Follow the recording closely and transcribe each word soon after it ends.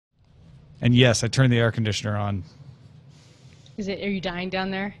And yes, I turned the air conditioner on. Are you dying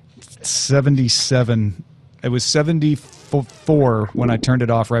down there? 77. It was 74 when I turned it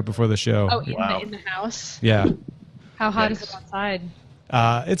off right before the show. Oh, in the house? Yeah. How hot is it outside?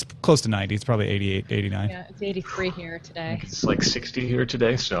 It's close to 90. It's probably 88, 89. Yeah, it's 83 here today. It's like 60 here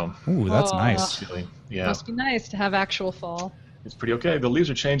today, so. Ooh, that's nice. Yeah. Must be nice to have actual fall. It's pretty okay. The leaves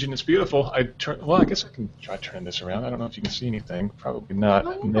are changing. It's beautiful. Well, I guess I can try turning this around. I don't know if you can see anything. Probably not.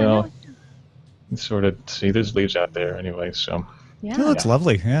 Oh, no. yeah. You can sort of see there's leaves out there anyway, so. Yeah. Oh, it's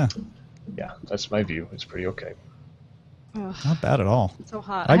lovely. Yeah. Yeah, that's my view. It's pretty okay. Ugh, Not bad at all. it's so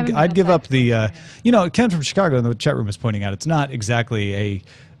hot. I'd give up the, Ken from Chicago in the chat room is pointing out it's not exactly a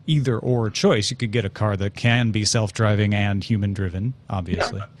either or choice. You could get a car that can be self-driving and human-driven,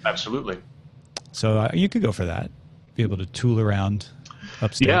 obviously. Yeah, absolutely. So you could go for that. Be able to tool around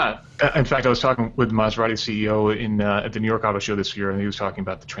upstate. Yeah. In fact, I was talking with Maserati CEO at the New York Auto Show this year, and he was talking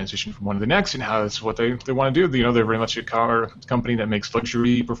about the transition from one to the next and how that's what they want to do. You know, they're very much a car company that makes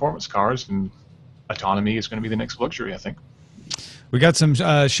luxury performance cars, and autonomy is going to be the next luxury, I think. We got some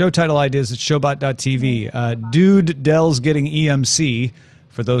show title ideas at showbot.tv. Dude, Dell's getting EMC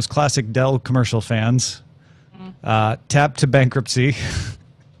for those classic Dell commercial fans. Tap to bankruptcy,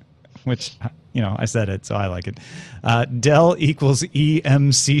 which, I said it, so I like it. Dell equals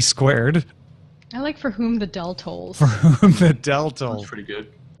EMC squared. I like for whom the Dell tolls. For whom the Dell tolls. That's pretty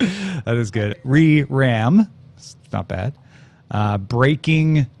good. That is good. Re-RAM. It's not bad.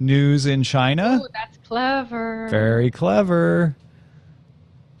 Breaking news in China. Oh, that's clever. Very clever.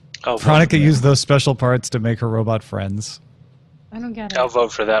 Oh, Veronica used those special parts to make her robot friends. I don't get it. I'll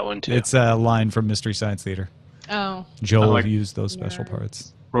vote for that one, too. It's a line from Mystery Science Theater. Oh. Joel used those special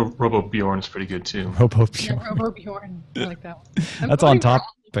parts. Robo Bjorn is pretty good, too. Robo Bjorn. Yeah, Robo Bjorn. I like that one. That's on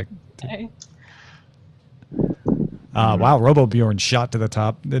topic. Wow, Robo Bjorn shot to the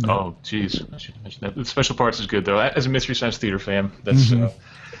top, didn't it? Oh, jeez. I should mention that. The special parts is good, though. As a Mystery Science Theater fan, that's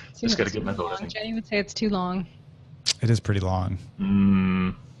got to get my vote, I think. Jenny would say it's too long. It is pretty long.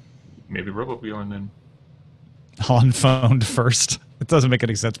 Maybe Robo Bjorn, then. On phoned first. It doesn't make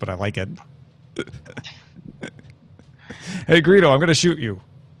any sense, but I like it. Hey, Greedo, I'm going to shoot you.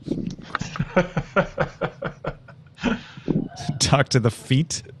 Talk to the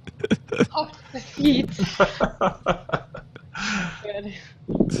feet. Oh, the feet. Good.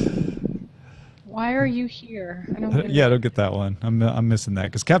 Why are you here? I don't Yeah, I don't get that one. I'm missing that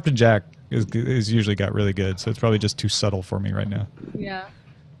because Captain Jack is usually got really good, so it's probably just too subtle for me right now. Yeah.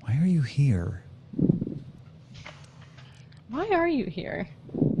 Why are you here? Why are you here?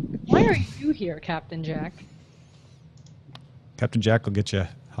 Why are you here, Captain Jack? Captain Jack will get you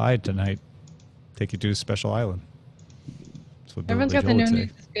high tonight. Take you to a special island. That's what Everyone's Billy got the Joel no would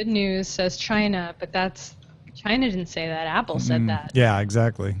news is good news, says China, but China didn't say that. Apple said that. Yeah,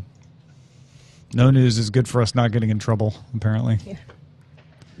 exactly. No news is good for us not getting in trouble, apparently.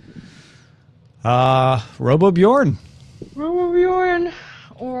 Yeah. Robo Bjorn. Robo Bjorn.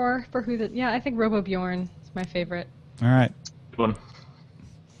 Or for who that? Yeah, I think Robo Bjorn is my favorite. All right. Good one.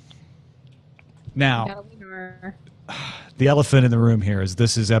 Now, Got a winner. the elephant in the room here is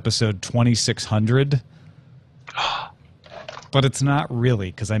this is episode 2600. But it's not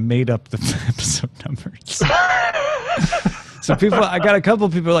really because I made up the episode numbers. So I got a couple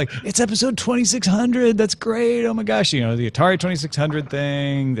of people like, it's episode 2600. That's great. Oh my gosh. The Atari 2600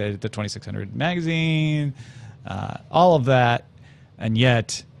 thing, the 2600 magazine, all of that. And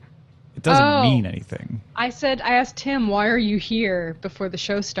yet it doesn't mean anything. I asked Tim, why are you here before the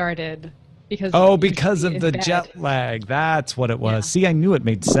show started? Because of the jet lag. That's what it was. Yeah. See, I knew it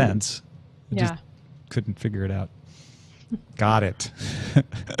made sense. I Yeah. just couldn't figure it out. Got it.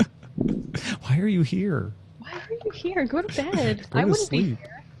 Why are you here? Why are you here? Go to bed. Go I to wouldn't sleep. be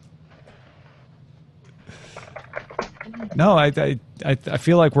here. No, I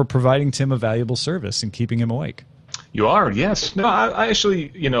feel like we're providing Tim a valuable service and keeping him awake. You are, yes. No, I actually,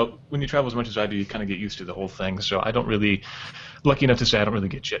 when you travel as much as I do, you kind of get used to the whole thing. So I don't really, lucky enough to say I don't really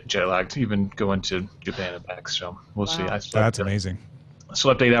get jet lagged, even going to Japan and back. So we'll see. That's amazing. I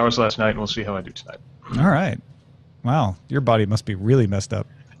slept 8 hours last night, and we'll see how I do tonight. All right. Wow, your body must be really messed up.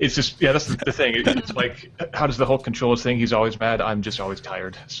 It's just, that's the thing. It's like, how does the Hulk control his thing? He's always mad. I'm just always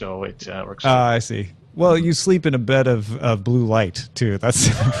tired. So it works. I see. Well, you sleep in a bed of blue light, too. That's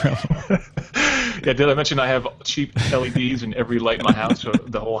the problem. Yeah, did I mention I have cheap LEDs in every light in my house, so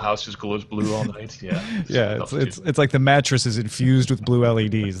the whole house just glows blue all night? Yeah. Yeah, it's like the mattress is infused with blue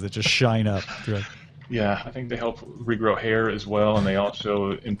LEDs that just shine up. Yeah, I think they help regrow hair as well, and they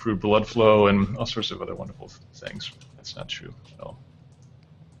also improve blood flow and all sorts of other wonderful things. That's not true at all.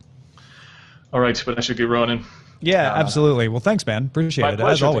 All right, but I should get running. Yeah, absolutely. Well, thanks, man. Appreciate My it,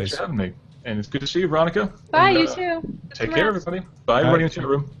 pleasure. as always. Thanks for having me. And it's good to see you, Veronica. Bye, And, you too. Take care, everybody. Bye, everybody in the chat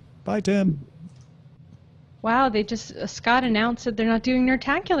room. Bye, Tim. Wow, they just Scott announced that they're not doing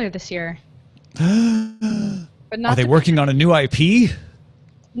Nerdtacular this year. But not Are they working on a new IP?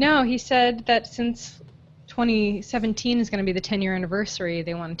 No, he said that since 2017 is going to be the 10-year anniversary,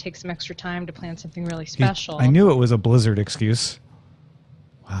 they want to take some extra time to plan something really special. I knew it was a Blizzard excuse.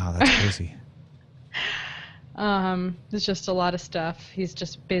 Wow, that's crazy. There's just a lot of stuff. He's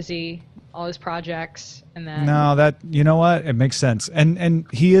just busy, all his projects, and then No, you know what? It makes sense. And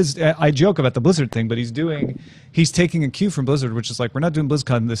he is. I joke about the Blizzard thing, but he's taking a cue from Blizzard, which is like, we're not doing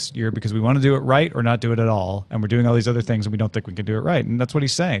BlizzCon this year because we want to do it right or not do it at all, and we're doing all these other things and we don't think we can do it right. And that's what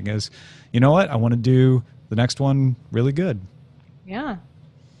he's saying is, you know what? I want to do the next one really good. Yeah.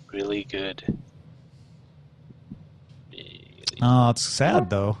 Really good. Oh, it's sad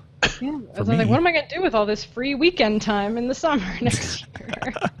though. Yeah. I was like, what am I going to do with all this free weekend time in the summer next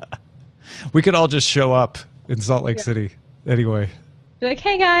year? We could all just show up in Salt Lake City anyway. Be like,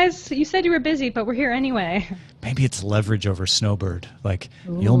 hey guys, you said you were busy, but we're here anyway. Maybe it's leverage over Snowbird. Like,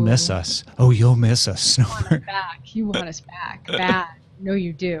 you'll miss us. Oh, you'll miss us, Snowbird. You want us back. Bad. No,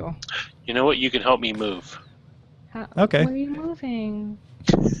 you do. You know what? You can help me move. Okay. Where are you moving?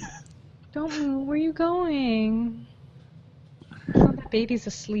 Don't move. Where are you going? Oh, that baby's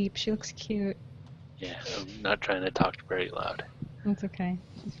asleep. She looks cute. Yeah, I'm not trying to talk very loud. That's okay.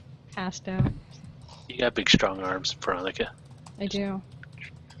 She's passed out. You got big, strong arms, Veronica. I do.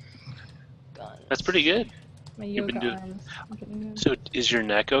 That's pretty good. My You've yoga been doing- arms. I'm getting them. So, is your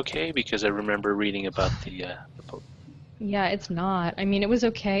neck okay? Because I remember reading about the Yeah, it's not. I mean, it was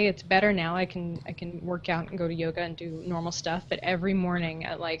okay. It's better now. I can work out and go to yoga and do normal stuff. But every morning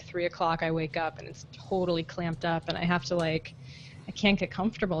at like 3 o'clock, I wake up and it's totally clamped up, and I have to I can't get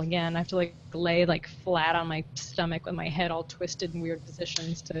comfortable again. I have to lay flat on my stomach with my head all twisted in weird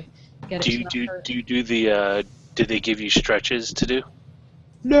positions to get it to not hurt. Do you do the? Did they give you stretches to do?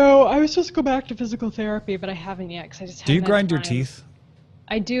 No, I was supposed to go back to physical therapy, but I haven't yet because I just Do you haven't had grind your time. teeth?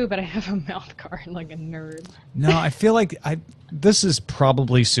 I do, but I have a mouth guard like a nerd. No, I feel like this is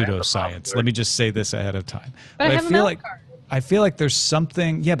probably pseudoscience. Let me just say this ahead of time. But I have a mouth guard. I feel like there's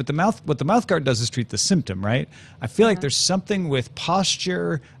something. Yeah, but what the mouth guard does is treat the symptom, right? I feel like there's something with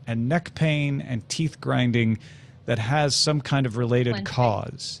posture and neck pain and teeth grinding that has some kind of related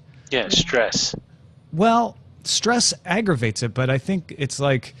cause. Yeah, stress. Well, stress aggravates it, but I think it's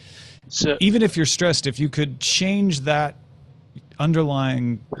like, So even if you're stressed, if you could change that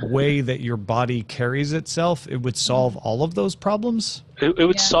underlying way that your body carries itself, it would solve all of those problems. it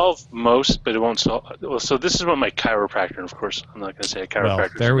would solve most, but it won't solve. Well, so this is what my chiropractor, and of course, I'm not going to say a chiropractor. Well,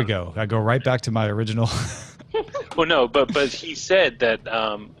 there we go. I go right back to my original. Well, no, but he said that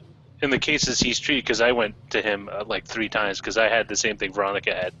in the cases he's treated, because I went to him like 3 times because I had the same thing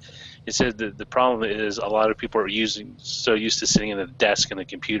Veronica had. He said that the problem is a lot of people are so used to sitting at a desk and a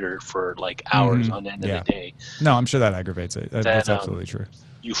computer for like hours on end of the day. No, I'm sure that aggravates it. That's absolutely true.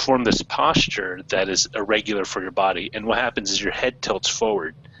 You form this posture that is irregular for your body, and what happens is your head tilts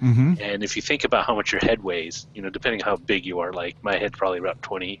forward. And if you think about how much your head weighs, depending on how big you are, like my head's probably about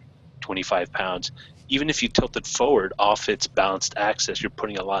 20, 25 pounds. Even if you tilt it forward off its balanced axis, you're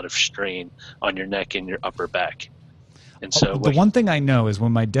putting a lot of strain on your neck and your upper back. And so the one thing I know is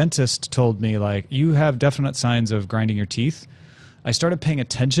when my dentist told me, like, you have definite signs of grinding your teeth, I started paying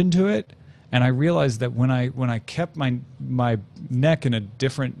attention to it, and I realized that when I kept my neck in a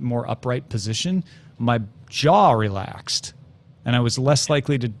different, more upright position, my jaw relaxed, and I was less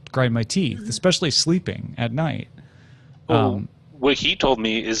likely to grind my teeth, especially sleeping at night. What he told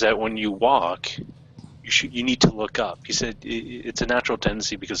me is that when you walk, you need to look up. He said it's a natural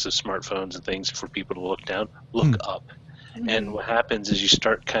tendency because of smartphones and things for people to look down. Look up. And what happens is you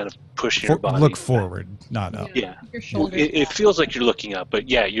start kind of pushing your body. Look forward, not up. Yeah. Your shoulders It feels like you're looking up, but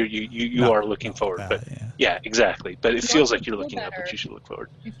yeah, you are looking forward. But yeah, exactly. But it feels like you're looking up, but you should look forward.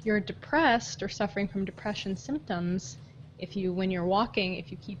 If you're depressed or suffering from depression symptoms, when you're walking,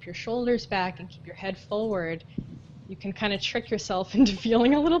 if you keep your shoulders back and keep your head forward, you can kind of trick yourself into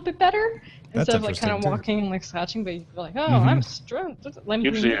feeling a little bit better instead of kind of walking and like slouching. But you feel like, I'm strong.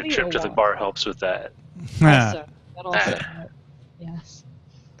 Usually a trip to the bar helps with that. Also, that also yes.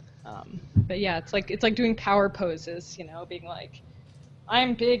 But yeah, it's like doing power poses. Being like,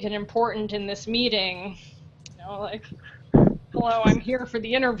 I'm big and important in this meeting. Like, hello, I'm here for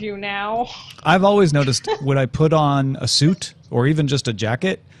the interview now. I've always noticed when I put on a suit or even just a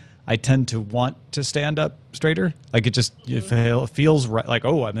jacket, I tend to want to stand up straighter. Like it feels right. Like,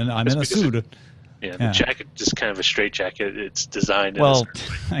 oh, I'm in a suit. The jacket is kind of a straight jacket. It's designed. Well,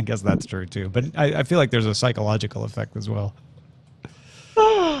 I guess that's true too. But I feel like there's a psychological effect as well.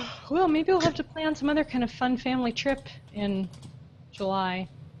 Well, maybe we'll have to plan some other kind of fun family trip in July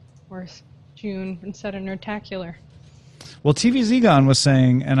or June instead of Nerdtacular. Well, TV Zegon was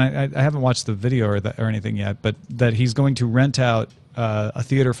saying, and I haven't watched the video or anything yet, but that he's going to rent out a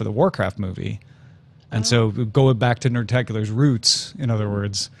theater for the Warcraft movie, and so go back to Nerdtacular's roots, in other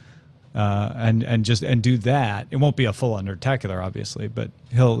words, and do that. It won't be a full-on Nerdtacular, obviously, but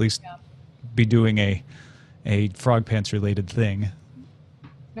he'll at least be doing a Frog Pants related thing.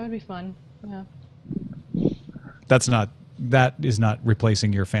 That would be fun. Yeah. That is not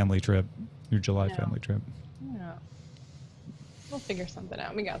replacing your family trip, your July family trip. No. We'll figure something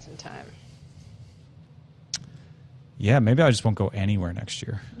out. We got some time. Yeah, maybe I just won't go anywhere next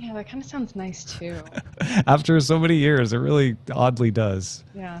year. Yeah, that kind of sounds nice too. After so many years, it really oddly does.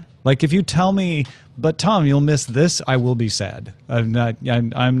 Yeah. Like if you tell me, but Tom, you'll miss this, I will be sad. I'm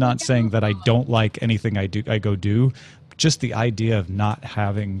not saying that I don't like anything I go do. Just the idea of not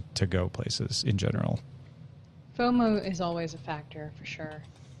having to go places in general. FOMO is always a factor for sure.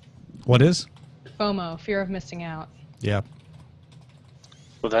 What is? FOMO, fear of missing out. Yeah.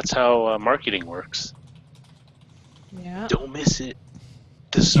 Well, that's how marketing works. Yeah. Don't miss it.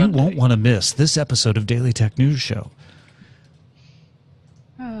 You won't want to miss this episode of Daily Tech News Show.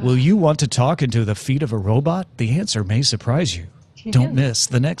 Will you want to talk into the feet of a robot? The answer may surprise you. Don't miss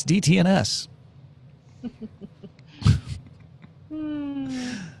the next DTNS.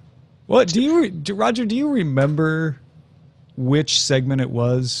 What Roger? Do you remember which segment it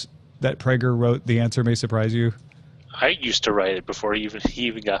was that Prager wrote? The answer may surprise you. I used to write it before he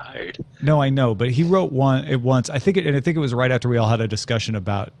even got hired. No, I know, but he wrote it once. I think it was right after we all had a discussion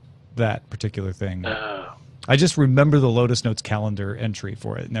about that particular thing. I just remember the Lotus Notes calendar entry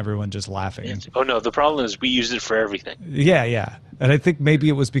for it, and everyone just laughing. Oh no, the problem is we used it for everything. Yeah, and I think maybe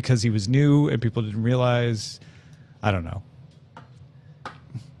it was because he was new and people didn't realize. I don't know.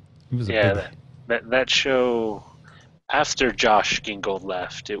 He was that show. After Josh Gingold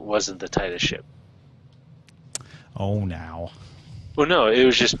left, it wasn't the tightest ship. Oh, now. Well, no, it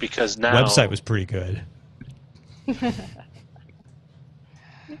was just because now... Website was pretty good.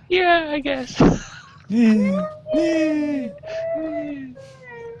 Yeah, I guess. You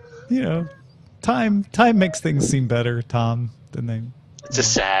know, time makes things seem better, Tom, than they... It's a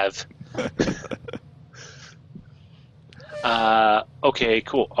salve. Okay,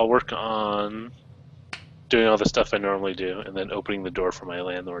 cool. I'll work on doing all the stuff I normally do and then opening the door for my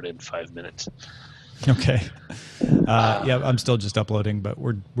landlord in 5 minutes. Okay. Yeah, I'm still just uploading, but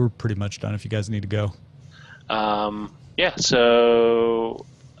we're pretty much done if you guys need to go. Yeah, so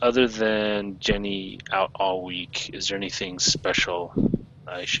other than Jenny out all week, is there anything special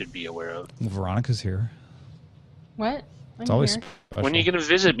I should be aware of? Well, Veronica's here. What? It's always here. special. When are you going to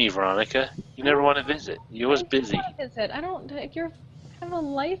visit me, Veronica? You never want to visit. You're always busy. I don't want to visit. I don't. You have a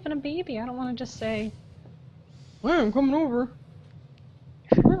life and a baby. I don't want to just say, "Hey, I'm coming over."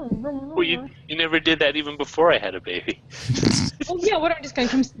 Well, you never did that even before I had a baby. Oh yeah, what? I'm just gonna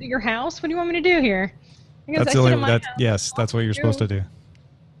come to your house? What do you want me to do here? Yes, that's what you're supposed to do.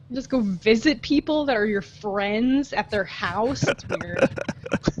 Just go visit people that are your friends at their house. It's weird.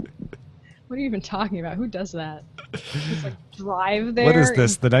 What are you even talking about? Who does that? Just like drive there. What is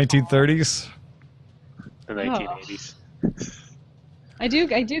this? The 1930s? The 1980s. I do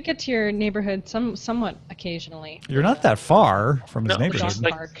get to your neighborhood somewhat occasionally. You're not that far from his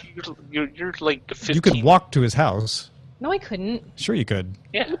neighborhood. You're like 15. You could walk to his house. No, I couldn't. Sure you could.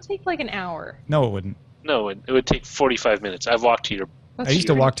 Yeah. It would take like an hour. No, it wouldn't. No, it would take 45 minutes. I've walked to your... I used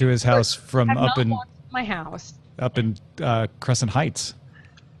to walk to his house from up in my house. Up in Crescent Heights.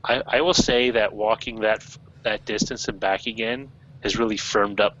 I will say that walking that distance and back again has really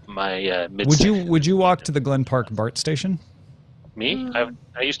firmed up my midsection. Would you walk to the Glen Park BART station? Me?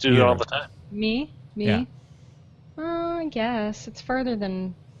 I used to do it all the time. Me? Yeah. I guess it's further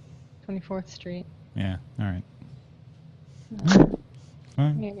than 24th Street. Yeah. All right.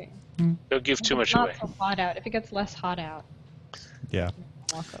 Maybe. Don't give too much away. It's not so hot out. If it gets less hot out. Yeah.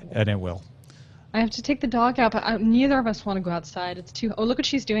 And it will. I have to take the dog out, but neither of us want to go outside. It's too... Oh, look what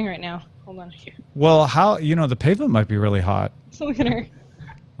she's doing right now. Hold on. Well, the pavement might be really hot. So look at her.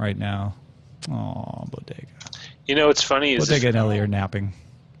 Right now. Oh, Bodega. You know what's funny is... Bodega and Ellie are napping.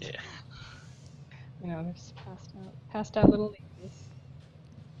 Yeah. They're just passed out little ladies.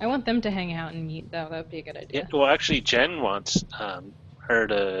 I want them to hang out and meet, though. That would be a good idea. Yeah, well, actually, Jen wants her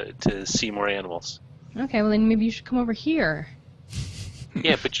to see more animals. Okay, well, then maybe you should come over here.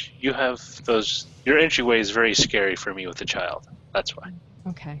 Yeah, but you have those... Your entryway is very scary for me with a child. That's why.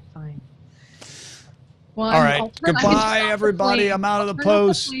 Okay, fine. Well, all right. Goodbye, everybody. I'm out of the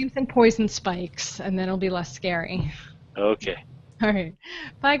post. Flames and poison spikes, and then it'll be less scary. Okay. All right.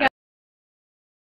 Bye, guys.